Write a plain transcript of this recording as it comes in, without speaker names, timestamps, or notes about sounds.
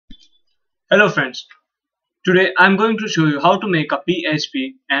Hello friends, today I'm going to show you how to make a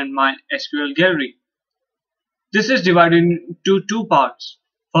PHP and MySQL Gallery. This is divided into two parts.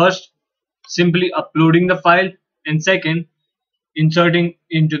 First, simply uploading the file, and second, inserting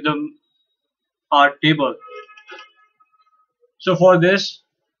into the our table. So for this,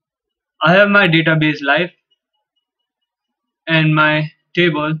 I have my database live and my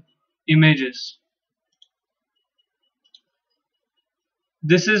table images.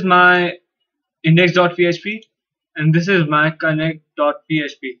 This is my index.php and this is my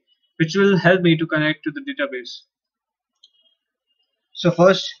connect.php, which will help me to connect to the database. So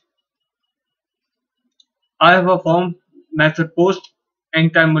first, I have a form method post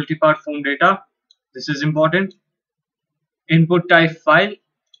anytime multipart form data. This is important. Input type file,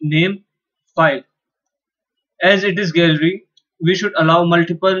 name file. As it is gallery, we should allow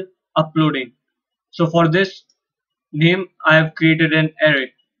multiple uploading. So for this name, I have created an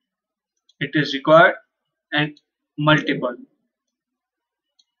array. It is required and multiple.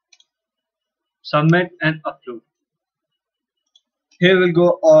 Submit and upload. Here will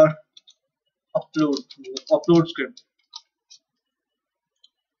go our upload script.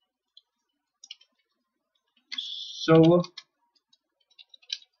 So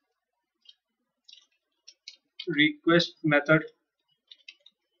request method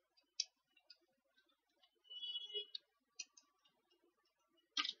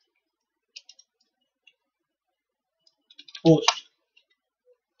post.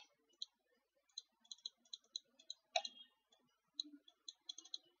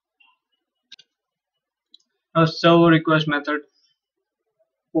 Now server request method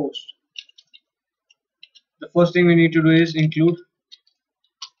post. The first thing we need to do is include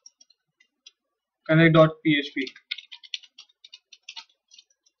connect.php.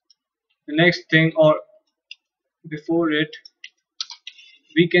 The next thing, or before it,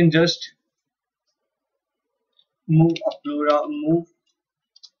 we can just move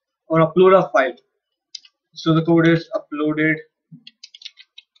or upload a file. So the code is uploaded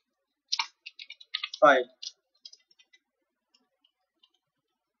file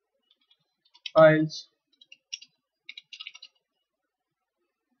files.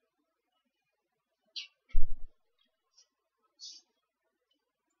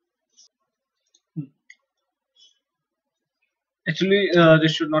 Actually,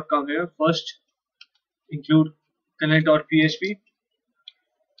 this should not come here. First, include connect.php,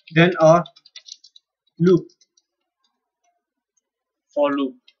 then our loop for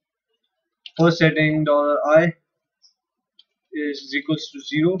loop. First setting $I is equals to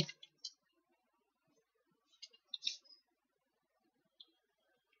 0.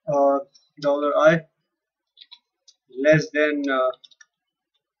 $I less than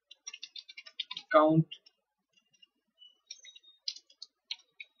count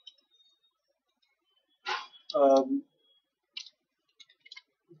um,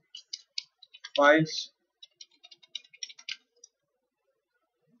 files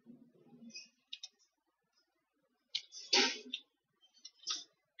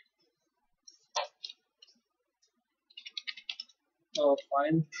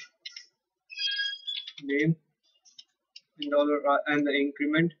file name and $I and the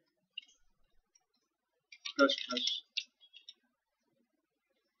increment plus plus.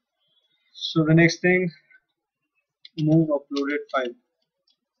 So the next thing, move uploaded file.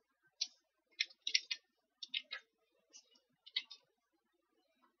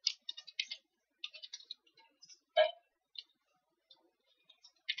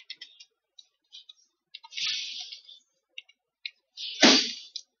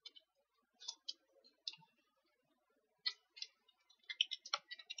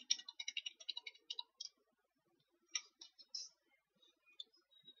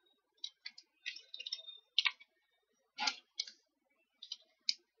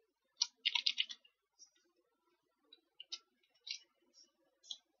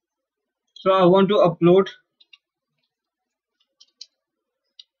 So I want to upload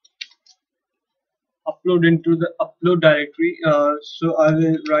into the upload directory. So I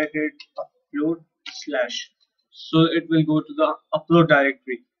will write it upload slash. So it will go to the upload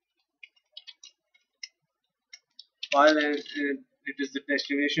directory file, and it is the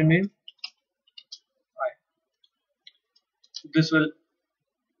destination name. Right. This will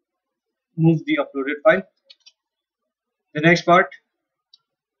move the uploaded file. The next part,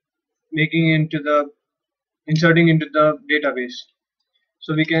 inserting into the database.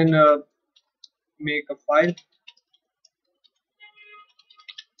 So we can make a file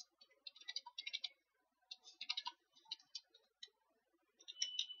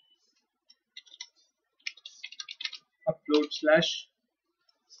upload slash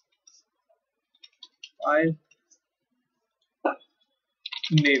file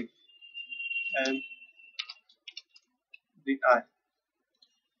name and the I.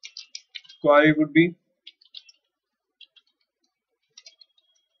 Query would be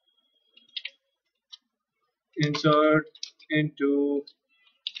insert into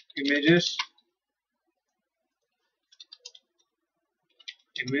images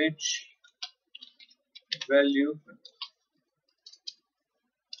image value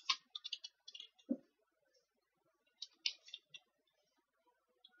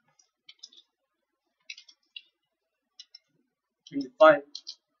in the file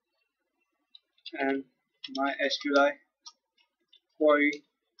and my SQLi query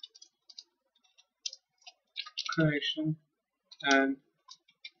connection and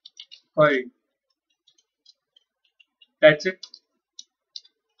query. That's it.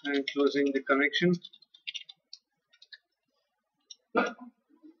 And closing the connection.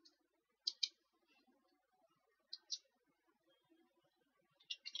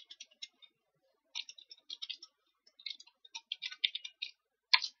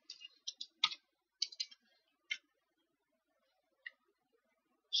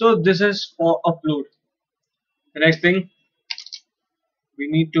 So this is for upload. The next thing, we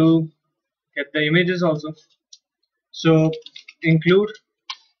need to get the images also. So include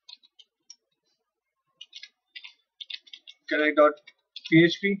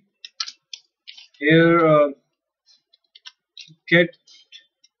connect.php. Here get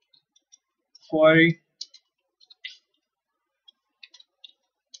query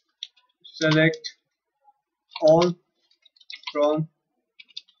select all from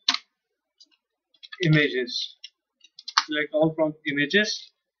images. Select all from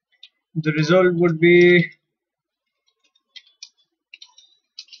images. The result would be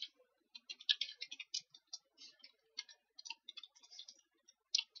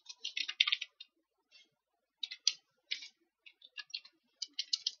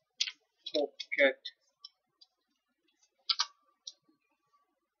get.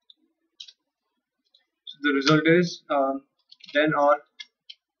 So the result is then our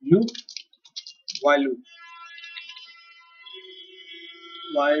loop while loop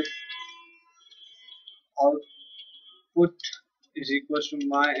while output is equals to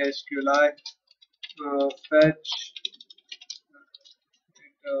MySQLi fetch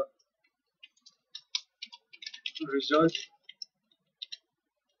result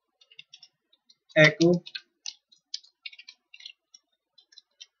echo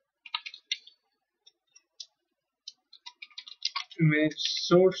image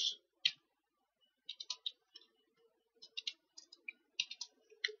source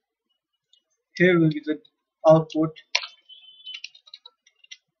here will be the output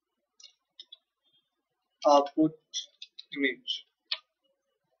image.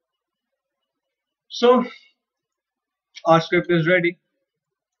 So our script is ready.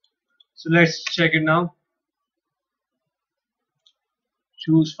 So let's check it now.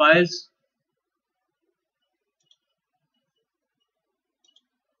 Choose files.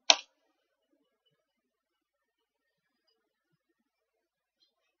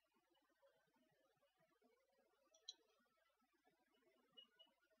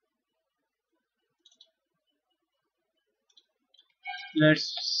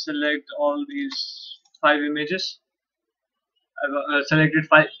 Let's select all these 5 images. I've selected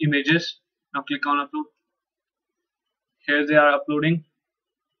 5 images. Now click on upload. Here they are uploading.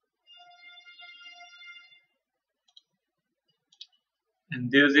 And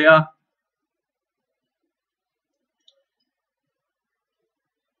there they are.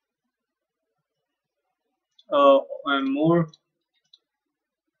 And more.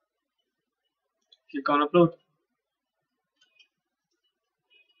 Click on upload.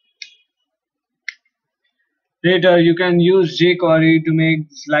 Later you can use jQuery to make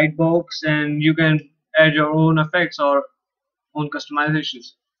slide box and you can add your own effects or own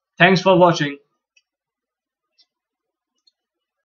customizations. Thanks for watching.